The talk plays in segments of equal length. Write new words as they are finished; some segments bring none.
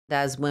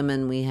As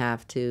women, we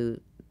have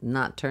to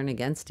not turn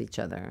against each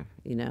other.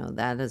 You know,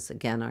 that is,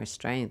 again, our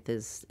strength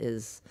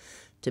is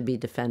to be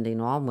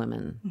defending all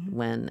women.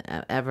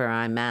 Whenever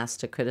I'm asked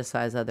to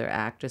criticize other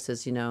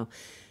actresses, you know,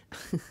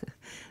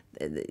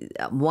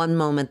 one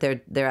moment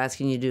they're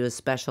asking you to do a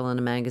special in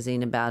a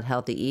magazine about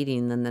healthy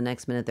eating, then the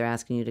next minute they're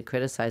asking you to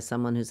criticize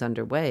someone who's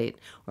underweight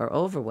or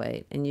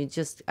overweight. And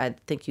I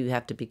think you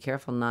have to be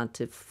careful not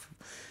to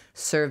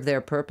serve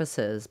their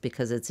purposes,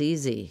 because it's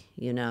easy,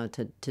 you know,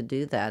 to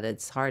do that.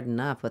 It's hard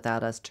enough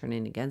without us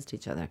turning against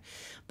each other.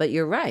 But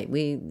you're right.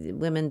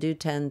 Women do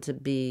tend to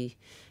be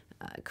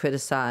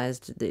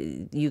criticized.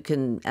 You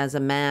can, as a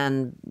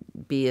man,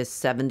 be a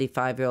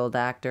 75-year-old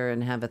actor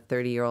and have a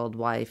 30-year-old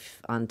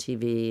wife on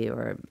TV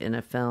or in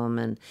a film,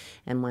 and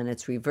when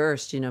it's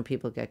reversed, you know,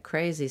 people get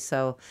crazy.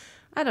 So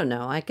I don't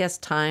know. I guess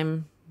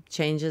time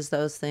changes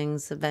those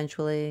things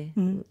eventually.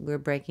 We're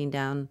breaking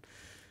down.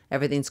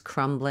 Everything's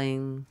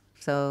crumbling.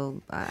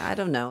 So I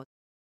don't know.